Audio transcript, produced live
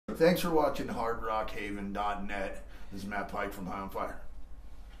Thanks for watching HardRockHaven.net. This is Matt Pike from High on Fire.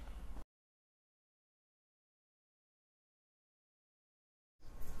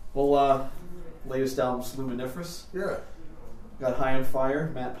 Well, latest album's Luminiferous. Yeah. Got High on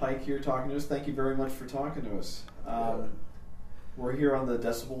Fire. Matt Pike here talking to us. Thank you very much for talking to us. We're here on the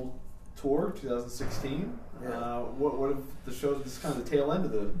Decibel Tour 2016. Yeah. What have the shows? This is kind of the tail end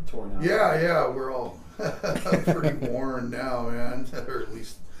of the tour now. Yeah, we're all pretty worn now, man. Or at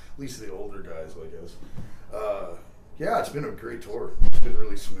least the older guys, I guess. Yeah, it's been a great tour. It's been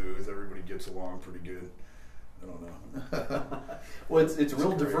really smooth. Everybody gets along pretty good. I don't know. Well, it's a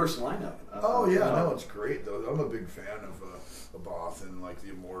real diverse lineup. No, it's great though. I'm a big fan of Both and like the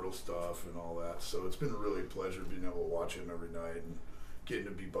Immortal stuff and all that. So it's been a really pleasure being able to watch him every night and getting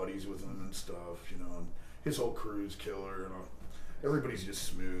to be buddies with him and stuff. You know, and his whole crew's killer, and everybody's just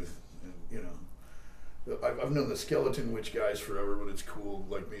smooth. And you know, I've known the Skeleton Witch guys forever, but it's cool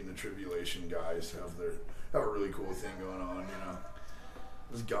like meeting the Tribulation guys. Have a really cool thing going on. You know.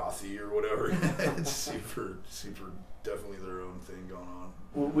 It's gothy or whatever. It's super definitely their own thing going on.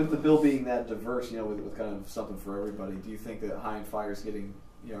 Well, with the bill being that diverse, you know, with kind of something for everybody, do you think that High on Fire is getting,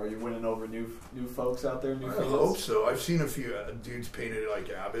 you know, are you winning over new folks out there? I hope so. I've seen a few dudes painted like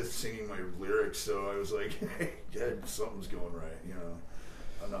Abbott singing my lyrics, so I was like, hey, yeah, something's going right. You know,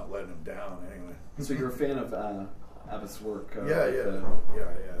 I'm not letting them down anyway. So you're a fan of Abbott's work? Yeah.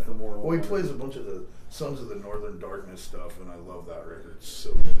 The moral. Well, he plays a bunch of the Sons of the Northern Darkness stuff, and I love that record. It's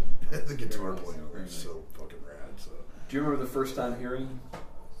so good. The guitar playing on it is so fucking rad. So. Do you remember the first time hearing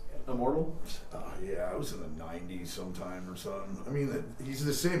Immortal? Yeah, I was in the 90s sometime or something. I mean, he's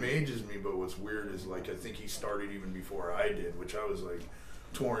the same age as me, but what's weird is, like, I think he started even before I did, which I was, like,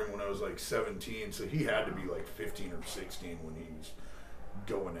 touring when I was, like, 17, so he had to be, like, 15 or 16 when he was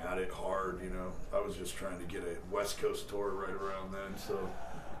going at it hard, you know. I was just trying to get a West Coast tour right around then, so,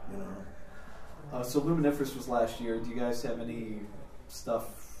 you know. So Luminiferous was last year. Do you guys have any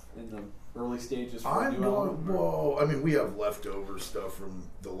stuff in the early stages for a new album? Well, I mean, we have leftover stuff from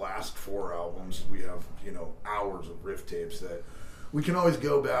the last 4 albums. We have, you know, hours of riff tapes that we can always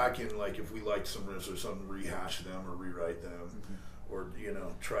go back and, like, if we liked some riffs or something, rehash them or rewrite them, or, you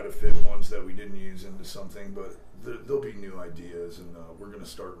know, try to fit ones that we didn't use into something. But there'll be new ideas, and we're going to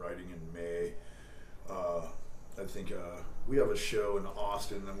start writing in May. I think we have a show in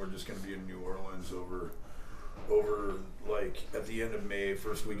Austin, then we're just going to be in New Orleans over like at the end of May,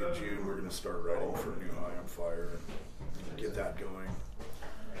 first week of June. We're going to start writing for new High on Fire and get that going.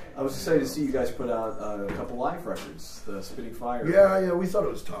 I was excited to see you guys put out a couple live records, the Spitting Fire. Yeah, we thought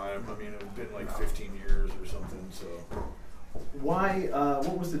it was time. I mean, it had been like 15 years or something. So, why?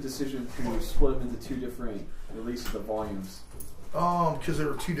 What was the decision to split them into 2 different releases of volumes? Because there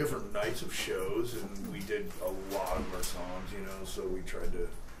were 2 different nights of shows, and we did a lot of our songs, you know, so we tried to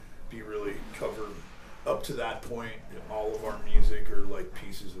be really covered up to that point in all of our music, or like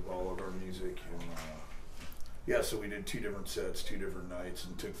pieces of all of our music. And yeah, so we did 2 different sets, 2 different nights,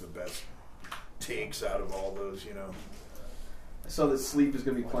 and took the best takes out of all those, you know. I saw that Sleep is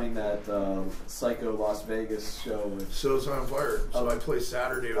going to be playing that Psycho Las Vegas show. So it's on Fire. So I play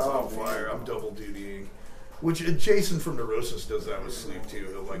Saturday with On Fire. I'm double dutying. Which Jason from Neurosis does that with Sleep too.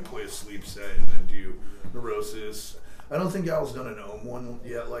 He'll like play a Sleep set and then do Neurosis. I don't think Al's done an Ohm one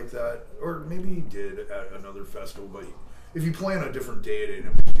yet like that, or maybe he did at another festival. But if you play on a different day, it ain't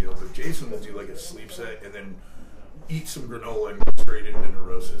a big deal. But Jason will do like a Sleep set and then eat some granola and go straight into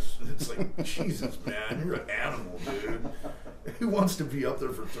Neurosis. It's like, Jesus, man, you're an animal, dude. Who wants to be up there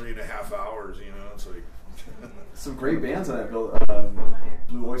for 3.5 hours? You know, it's like. Some great bands on that bill.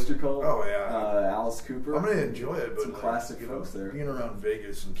 Blue Oyster Cult. Oh yeah. Alice Cooper. I'm gonna enjoy it, but some classic folks there. Being around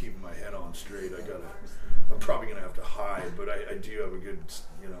Vegas and keeping my head on straight, I'm probably gonna have to hide, but I do have a good,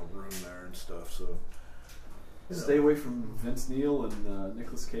 you know, room there and stuff. So. Stay away from Vince Neil and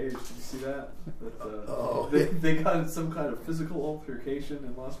Nicolas Cage. Did you see that? They got in some kind of physical altercation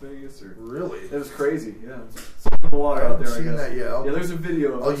in Las Vegas. Or really? It was crazy. Yeah, some of the water out there. I guess. That, yeah, yeah, there's a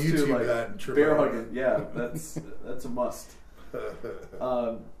video of I'll us YouTube too, like that bear hugging. Yeah, that's a must.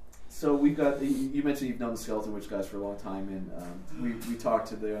 So we've got. You mentioned you've known the Skeleton Witch guys for a long time, and we talked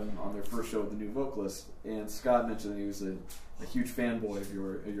to them on their first show with the new vocalist, and Scott mentioned that he was a huge fanboy of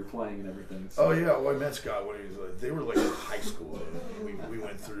your playing and everything. So. Oh yeah, well I met Scott when he was like, they were like in high school. We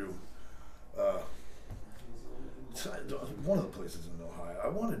went through one of the places in Ohio.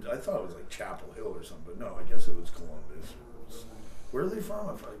 I thought it was like Chapel Hill or something, but no, I guess it was Columbus. Where are they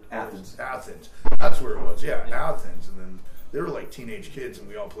from? Athens. Athens. That's where it was. Yeah, Athens, and then. They were like teenage kids, and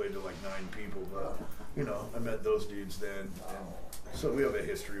we all played to like 9 people. But you know, I met those dudes then, and so we have a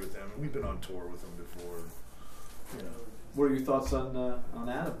history with them. And we've been on tour with them before. You know, What are your thoughts on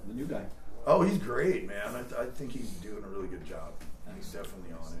Adam, the new guy? Oh, he's great, man. I think he's doing a really good job. He's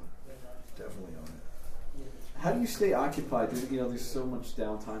definitely on it. Definitely on it. How do you stay occupied? There's so much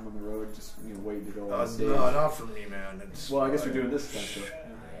downtime on the road, just waiting to go on stage. No, not for me, man. Well, I guess you're doing this time, so.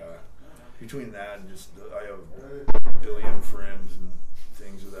 Yeah. Between that and just, I have a billion friends and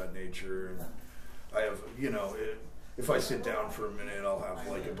things of that nature, and I have, if I sit down for a minute, I'll have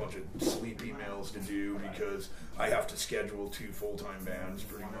like a bunch of sleep emails to do because I have to schedule 2 full-time bands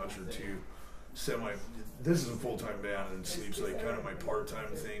pretty much, or 2 this is a full-time band and sleep's like kind of my part-time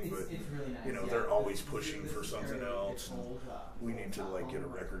thing, but they're always pushing for something else, and we need to like get a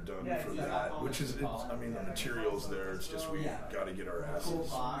record done for that, which is, the material's there, it's just we got to get our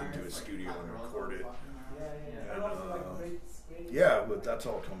asses into a studio and record it, and but that's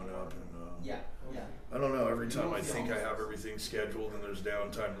all coming up, and I don't know, every time I think I have everything scheduled and there's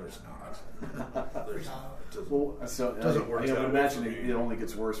downtime, there's not. There's not. It doesn't work out. I imagine it only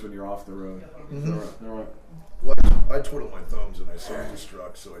gets worse when you're off the road. Mm-hmm. Well, I twiddle my thumbs and I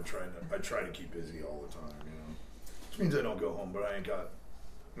self-destruct, so I try to keep busy all the time, Which means I don't go home, but I ain't got,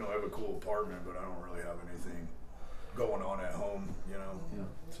 I have a cool apartment, but I don't really have anything going on at home, Yeah.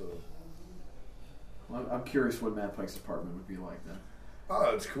 So. Well, I'm curious what Matt Pike's apartment would be like then.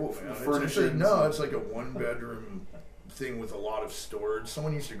 Oh, it's cool, man. It's like a 1-bedroom thing with a lot of storage.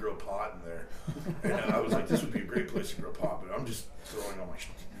 Someone used to grow pot in there, and I was like, this would be a great place to grow pot, but I'm just throwing all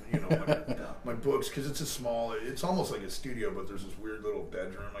my books, because it's almost like a studio, but there's this weird little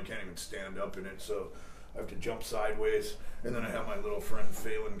bedroom. I can't even stand up in it, so I have to jump sideways, and then I have my little friend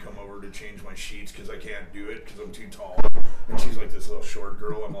Phelan come over to change my sheets because I can't do it because I'm too tall, and she's like this little short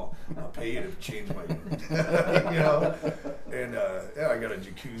girl. I'll pay you to change my, and I got a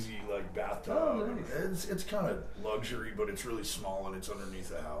jacuzzi like bathtub. Oh, nice. It's kind of luxury, but it's really small and it's underneath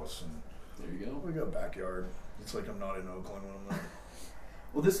the house. And there you go. We got a backyard. It's like I'm not in Oakland when I'm there.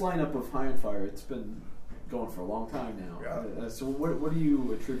 Well, this lineup of High and Fire, it's been going for a long time now. Yeah. So what do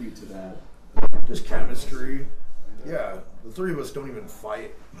you attribute to that? Just chemistry. Yeah, the 3 of us don't even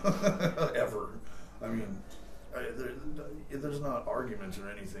fight ever. I mean, there's not arguments or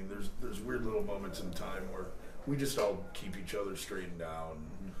anything. There's weird little moments in time where we just all keep each other straightened out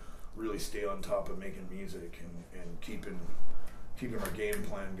and really stay on top of making music and keeping our game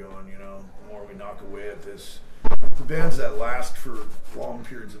plan going. The more we knock away at this, the bands that last for long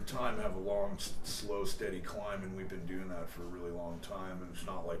periods of time have a long, slow, steady climb, and we've been doing that for a really long time. And it's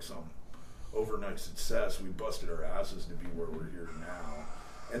not like some overnight success. We busted our asses to be where we're here now,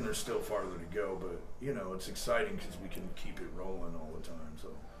 and there's still farther to go, but it's exciting because we can keep it rolling all the time. So,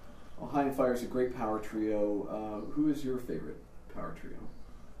 well, High and Fire is a great power trio. Who is your favorite power trio?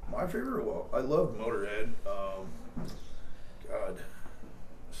 My favorite? Well, I love Motorhead. God,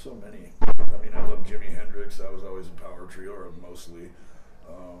 so many. I mean, I love Jimi Hendrix. That was always a power trio, or mostly.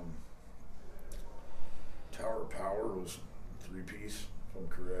 Tower of Power was 3-piece, if I'm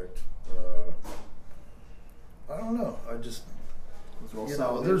correct. I don't know. I just, there's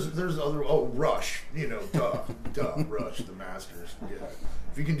other. Rush. Duh, Rush, the Masters. Yeah,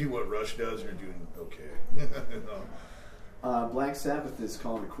 if you can do what Rush does, you're doing okay. Black Sabbath is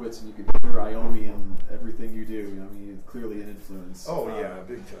calling it quits, and you can hear Iommi in everything you do. He's clearly an influence. Oh yeah,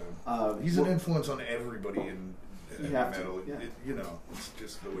 big time. He's an influence on everybody in metal. It's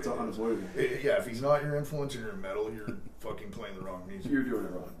just the way. It's unavoidable. If he's not your influence and you're in metal, you're fucking playing the wrong music. You're doing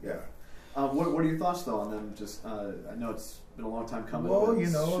it wrong. Yeah. What are your thoughts though on them? Just I know it's been a long time coming. Well, but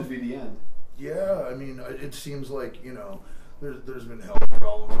should be the end. Yeah, I mean, it seems like there's been health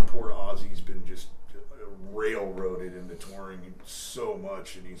problems, and poor Ozzy's been just railroaded into touring so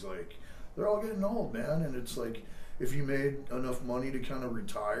much, and he's like, they're all getting old, man, and it's like, if you made enough money to kind of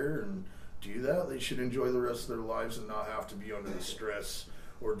retire and do that, they should enjoy the rest of their lives and not have to be under the stress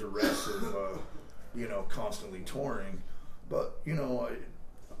or duress of constantly touring. But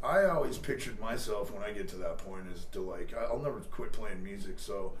I always pictured myself when I get to that point is to like, I'll never quit playing music,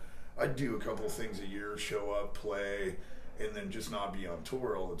 so I do a couple of things a year, show up, play, and then just not be on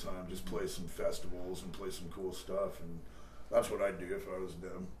tour all the time, just play some festivals and play some cool stuff, and that's what I'd do if I was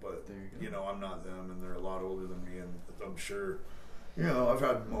them. But I'm not them, and they're a lot older than me, and I'm sure I've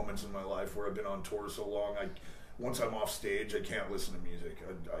had moments in my life where I've been on tour so long, once I'm off stage, I can't listen to music.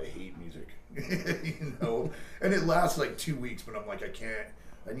 I hate music, and it lasts like 2 weeks, but I'm like,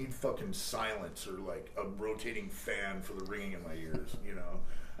 I need fucking silence or like a rotating fan for the ringing in my ears,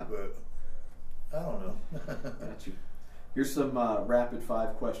 but I don't know. Got you. Here's some rapid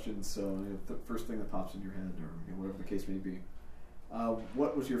 5 questions. So the first thing that pops in your head, or whatever the case may be.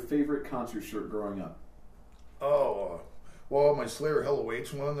 What was your favorite concert shirt growing up? Oh, well, my Slayer Hell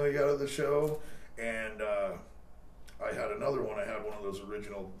Awaits one that I got at the show, and I had another one. I had one of those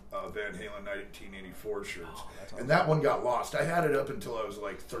original Van Halen 1984 shirts, That's awesome. and that one got lost. I had it up until I was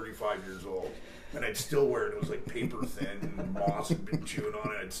like 35 years old, and I'd still wear it. It was like paper thin, and moss had been chewing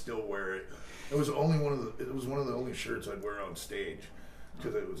on it. I'd still wear it. It was only one of the. It was one of the only shirts I'd wear on stage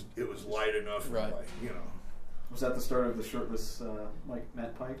because it was light enough, and Right. like, you know. Was that the start of the shirtless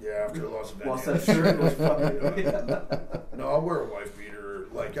Matt Pike? Yeah, after I lost a Van Lost Halen. that shirt. It was fucking, No, I'll wear a wife beater.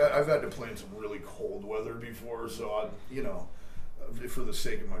 Like I've had to play in some really cold weather before, so I, you know, for the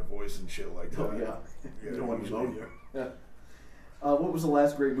sake of my voice and shit like that. Oh yeah. You don't want usually- pneumonia. Yeah. What was the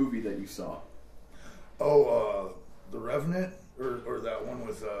last great movie that you saw? Oh, The Revenant, or that one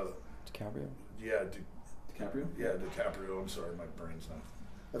with DiCaprio. yeah, DiCaprio? DiCaprio. I'm sorry, my brain's not.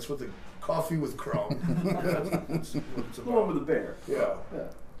 That's what the Coffee with Chrome. It's The one about. with the bear. Yeah.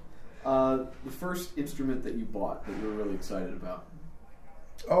 Yeah. The first instrument that you bought that you were really excited about?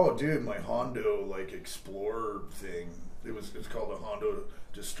 Oh, dude, my Hondo like Explorer thing. It's called a Hondo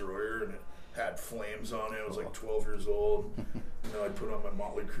Destroyer, and it had flames on it. I was like 12 years old. You know, I'd put on my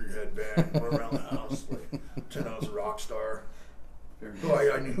Motley Crue headband, run around the house like pretend I was a rock star. Very So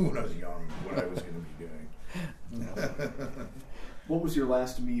I knew when I was young what I was going to be doing. What was your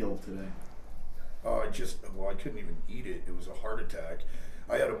last meal today? I couldn't even eat it. It was a heart attack.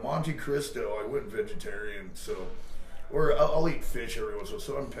 I had a Monte Cristo. I went vegetarian, or I'll eat fish every once in a while,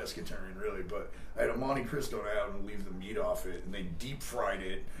 so I'm pescatarian really, but I had a Monte Cristo and I had to leave the meat off it, and they deep fried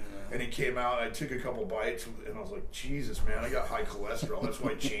it, and it came out, I took a couple bites, and I was like, Jesus, man, I got high cholesterol. That's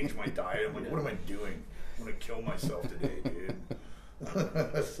why I changed my diet. I'm like, what am I doing? I'm going to kill myself today,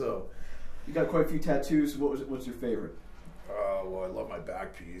 dude. So... You got quite a few tattoos. What's your favorite? Well, I love my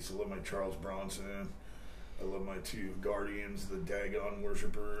back piece. I love my Charles Bronson. I love my two Guardians, the Dagon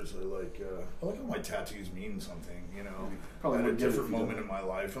worshippers. I like how my tattoos mean something, you know. Probably at a would get it different if you moment didn't. in my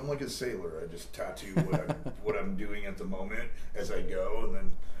life. I'm like a sailor. I just tattoo what I'm doing at the moment as I go, and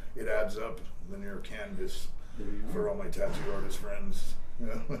then it adds up. And then you're a canvas There you for are. all my tattoo artist friends.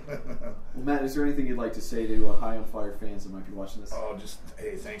 Well, Matt, is there anything you'd like to say to High on Fire fans that might be watching this? Oh, just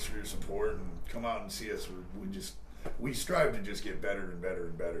hey, thanks for your support, and come out and see us. We strive to just get better and better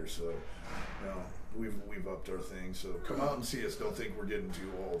and better. So, you know, we've upped our thing. So come out and see us. Don't think we're getting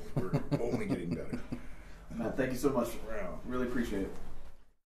too old. We're only getting better. Matt, thank you so much. Wow. Really appreciate it.